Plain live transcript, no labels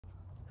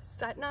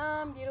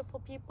Satnam, beautiful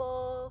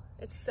people.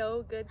 It's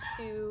so good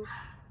to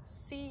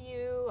see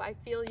you. I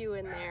feel you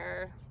in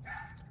there.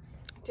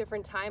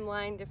 Different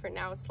timeline, different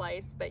now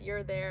slice, but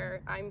you're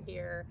there, I'm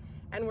here,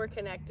 and we're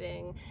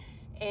connecting.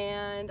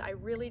 And I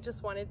really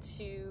just wanted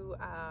to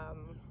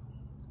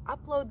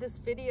upload this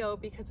video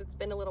because it's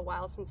been a little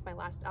while since my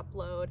last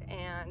upload,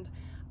 and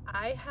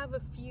I have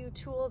a few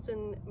tools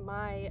in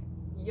my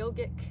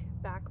Yogic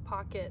back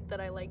pocket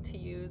that I like to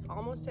use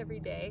almost every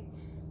day.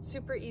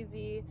 Super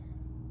easy,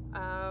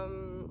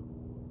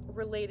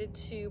 related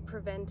to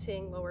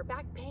preventing lower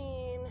back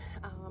pain.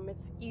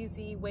 It's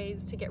easy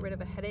ways to get rid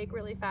of a headache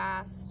really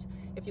fast.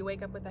 If you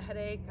wake up with a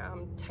headache,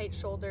 tight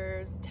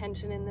shoulders,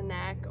 tension in the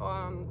neck,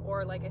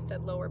 or like I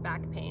said, lower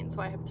back pain.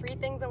 So I have 3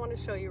 things I want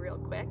to show you real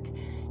quick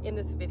in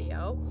this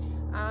video.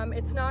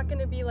 It's not going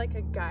to be like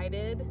a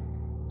guided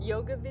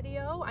yoga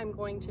video. I'm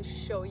going to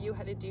show you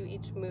how to do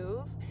each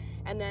move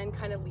and then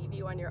kind of leave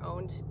you on your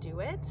own to do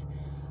it.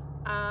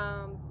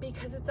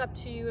 Because it's up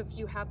to you if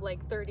you have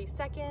like 30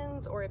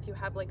 seconds or if you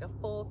have like a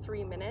full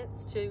 3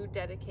 minutes to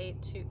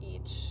dedicate to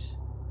each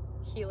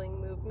healing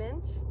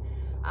movement.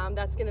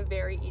 That's going to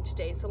vary each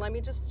day. So let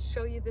me just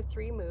show you the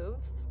 3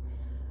 moves.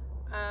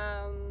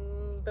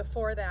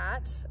 Before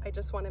that, I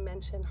just want to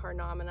mention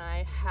Harnam and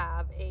I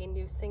have a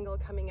new single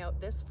coming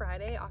out this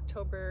Friday,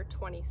 October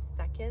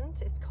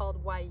 22nd. It's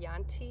called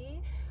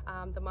YANTEE,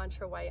 the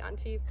mantra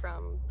YANTEE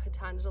from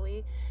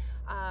Patanjali.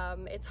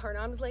 It's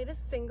Harnam's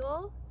latest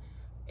single.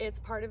 It's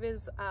part of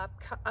his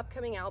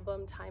upcoming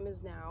album, Time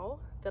Is Now,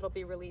 that'll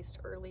be released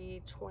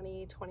early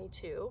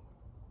 2022.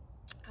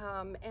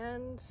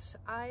 And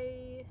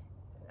I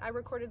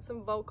recorded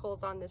some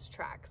vocals on this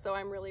track, so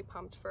I'm really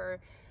pumped for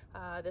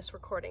this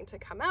recording to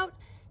come out.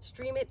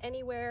 Stream it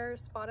anywhere,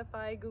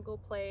 Spotify, Google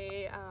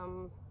Play,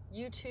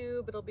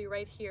 YouTube. It'll be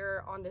right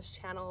here on this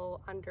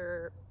channel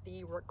under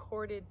the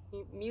recorded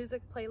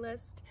music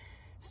playlist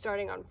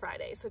starting on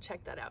Friday, so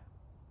check that out.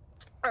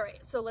 All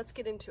right, so let's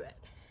get into it.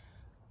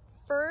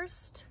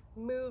 First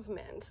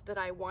movement that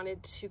I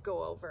wanted to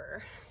go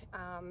over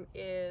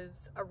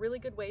is a really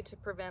good way to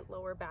prevent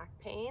lower back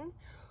pain,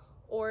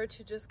 or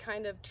to just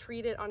kind of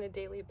treat it on a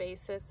daily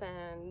basis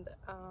and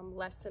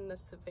lessen the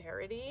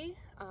severity.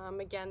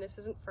 Again, this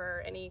isn't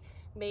for any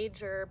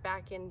major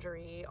back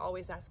injury.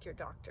 Always ask your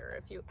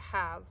doctor if you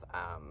have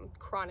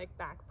chronic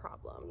back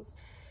problems.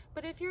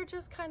 But if you're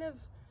just kind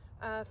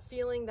of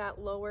feeling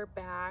that lower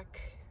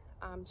back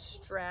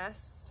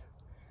stress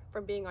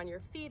from being on your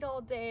feet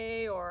all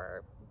day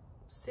or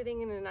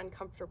sitting in an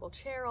uncomfortable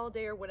chair all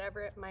day or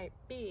whatever it might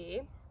be,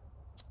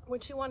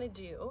 what you want to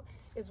do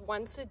is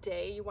once a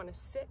day you want to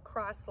sit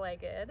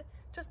cross-legged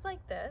just like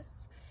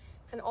this,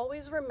 and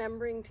always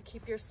remembering to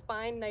keep your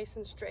spine nice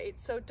and straight.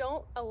 So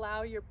don't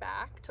allow your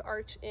back to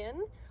arch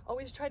in.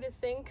 Always try to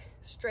think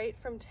straight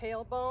from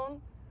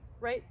tailbone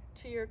right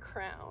to your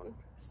crown.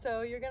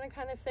 So you're going to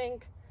kind of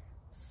think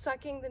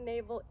sucking the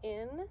navel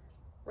in,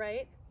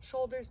 right?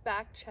 Shoulders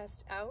back,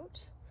 chest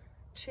out,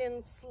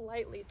 chin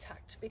slightly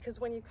tucked,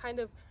 because when you kind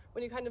of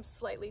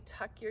slightly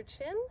tuck your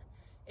chin,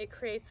 it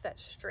creates that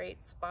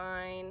straight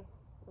spine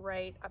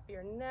right up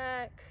your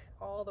neck,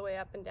 all the way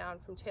up and down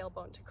from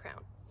tailbone to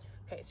crown.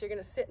 Okay, so you're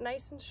gonna sit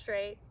nice and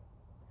straight.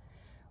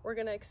 We're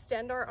gonna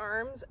extend our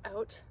arms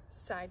out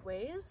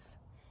sideways,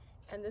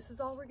 and this is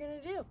all we're gonna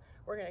do.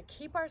 We're gonna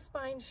keep our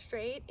spine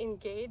straight,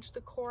 engage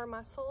the core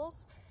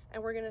muscles,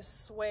 and we're gonna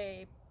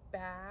sway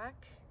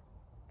back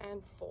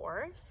and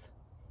forth,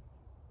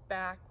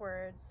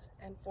 backwards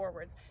and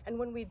forwards. And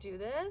when we do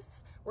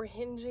this, we're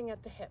hinging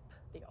at the hip.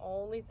 The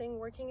only thing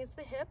working is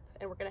the hip,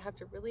 and we're gonna have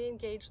to really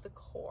engage the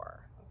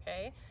core,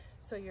 okay?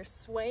 So you're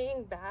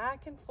swaying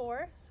back and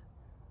forth,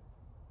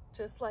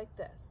 just like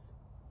this.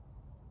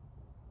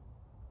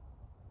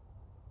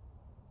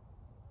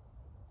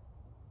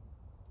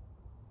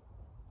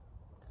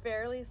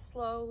 Fairly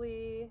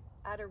slowly,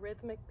 at a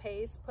rhythmic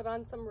pace. Put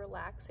on some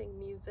relaxing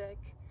music.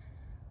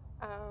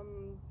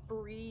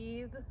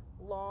 Breathe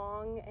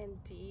long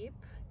and deep.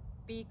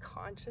 Be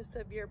conscious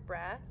of your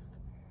breath.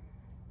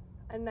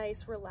 A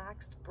nice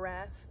relaxed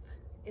breath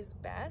is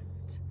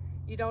best.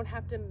 You don't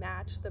have to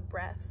match the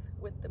breath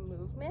with the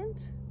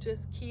movement.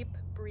 Just keep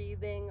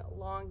breathing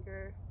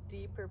longer,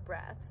 deeper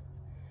breaths.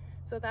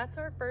 So that's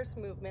our first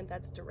movement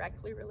that's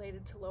directly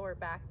related to lower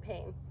back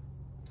pain.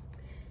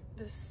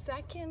 The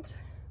second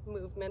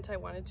movement I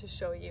wanted to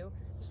show you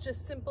is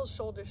just simple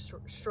shoulder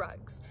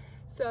shrugs.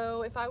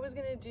 So if I was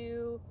gonna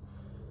do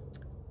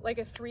like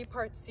a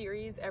 3-part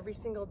series every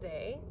single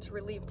day to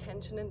relieve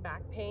tension and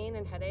back pain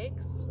and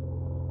headaches,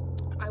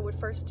 I would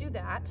first do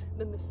that.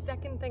 Then the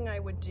second thing I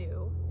would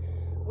do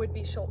would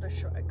be shoulder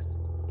shrugs.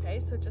 Okay,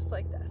 so just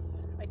like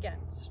this. Again,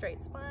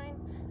 straight spine,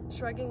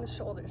 shrugging the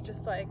shoulders,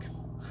 just like,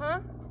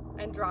 huh,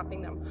 and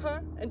dropping them,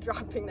 huh, and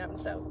dropping them.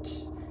 So,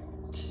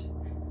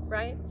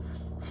 right?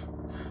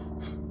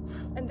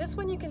 And this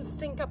one you can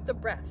sync up the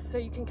breath, so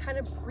you can kind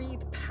of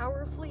breathe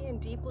powerfully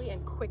and deeply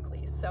and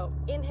quickly. So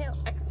inhale,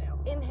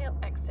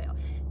 exhale,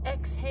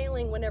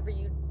 exhaling whenever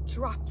you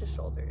drop the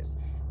shoulders.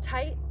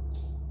 Tight,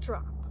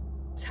 drop,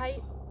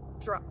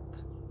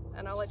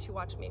 and I'll let you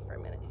watch me for a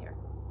minute here.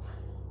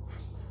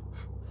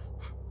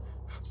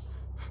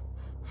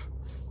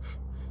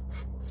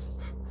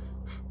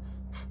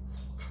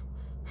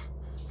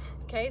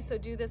 Okay, so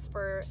do this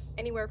for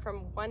anywhere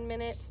from 1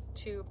 minute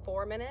to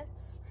 4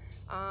 minutes,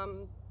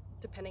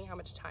 depending how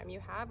much time you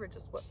have or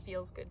just what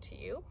feels good to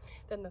you.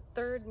 Then the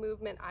third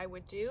movement I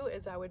would do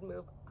is I would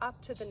move up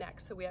to the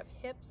neck. So we have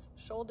hips,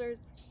 shoulders,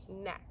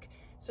 neck.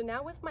 So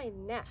now with my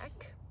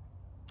neck,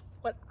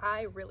 what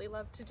I really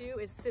love to do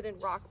is sit in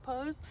rock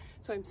pose.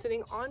 So I'm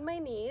sitting on my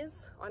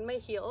knees, on my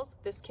heels.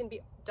 This can be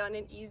done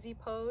in easy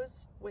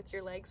pose with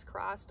your legs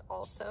crossed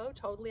also,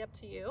 totally up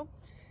to you.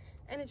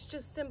 And it's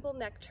just simple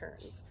neck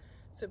turns.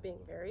 So being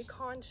very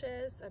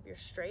conscious of your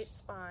straight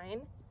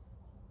spine,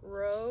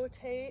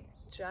 rotate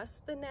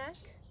just the neck,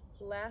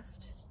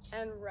 left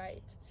and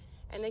right.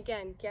 And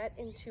again, get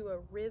into a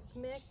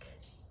rhythmic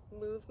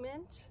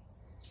movement,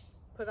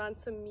 put on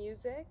some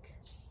music,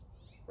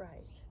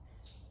 right.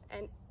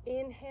 And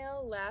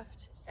inhale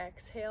left,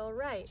 exhale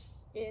right.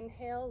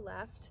 Inhale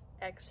left,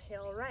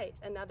 exhale right.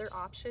 Another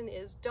option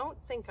is don't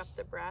sync up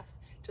the breath,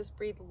 just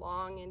breathe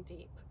long and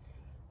deep.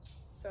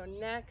 So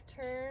neck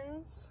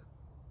turns,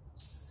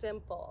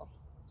 simple,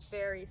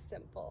 very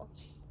simple,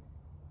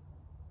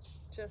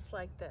 just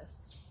like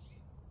this.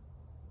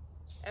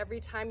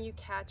 Every time you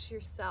catch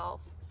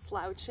yourself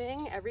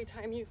slouching, every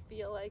time you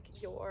feel like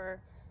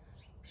your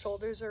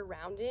shoulders are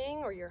rounding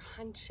or you're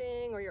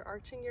hunching or you're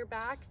arching your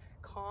back,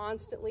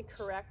 constantly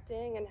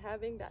correcting and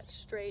having that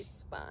straight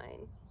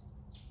spine.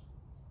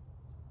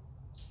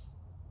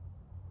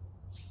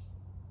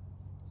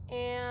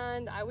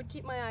 And I would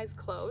keep my eyes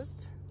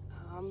closed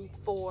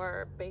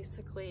for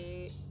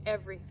basically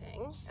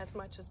everything as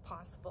much as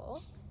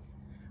possible.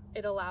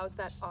 It allows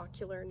that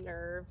ocular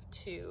nerve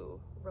to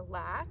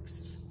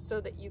relax so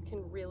that you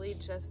can really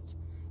just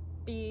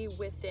be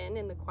within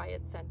in the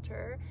quiet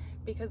center,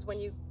 because when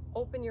you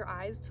open your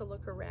eyes to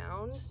look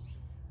around,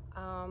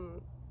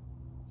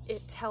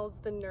 it tells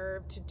the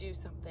nerve to do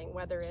something,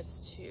 whether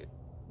it's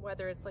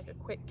like a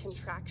quick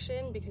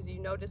contraction because you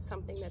notice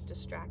something that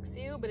distracts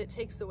you, but it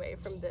takes away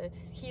from the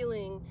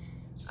healing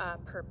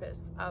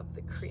purpose of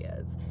the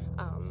Kriyas.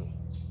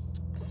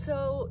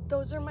 So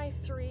those are my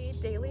 3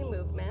 daily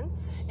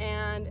movements,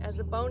 and as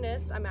a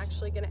bonus I'm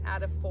actually going to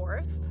add a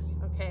 4th.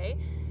 Okay,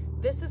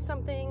 this is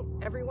something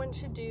everyone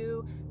should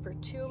do for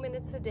 2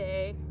 minutes a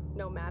day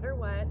no matter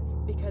what,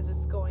 because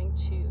it's going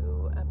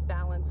to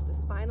balance the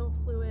spinal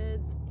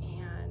fluids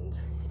and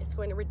it's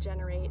going to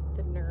regenerate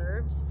the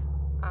nerves,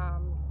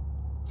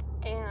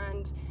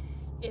 and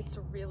it's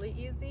really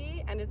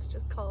easy, and it's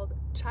just called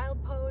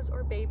child pose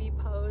or baby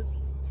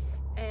pose.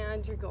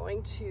 And you're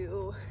going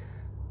to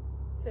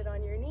sit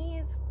on your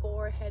knees,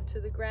 forehead to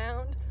the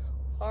ground,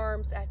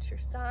 arms at your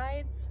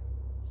sides.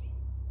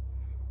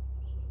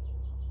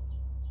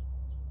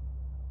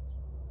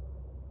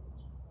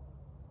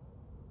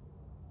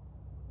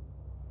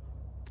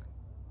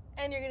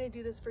 And you're going to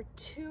do this for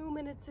 2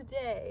 minutes a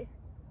day.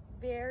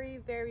 Very,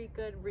 very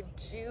good,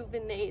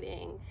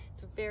 rejuvenating.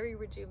 It's very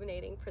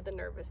rejuvenating for the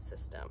nervous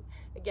system.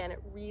 Again,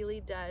 it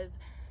really does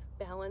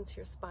balance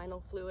your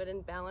spinal fluid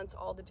and balance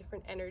all the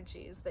different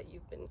energies that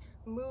you've been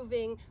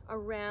moving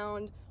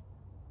around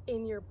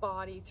in your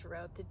body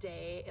throughout the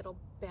day. It'll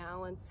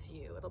balance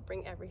you. It'll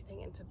bring everything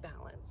into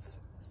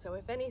balance. So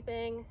if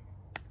anything,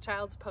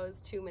 child's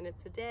pose 2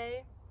 minutes a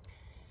day.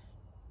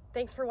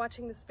 Thanks for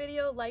watching this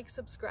video. Like,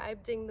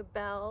 subscribe, ding the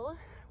bell.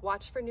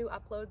 Watch for new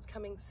uploads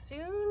coming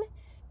soon,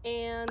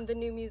 and the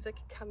new music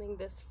coming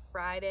this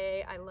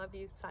Friday. I love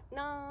you,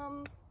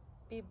 Satnam.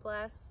 Be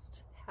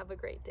blessed. Have a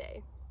great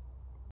day.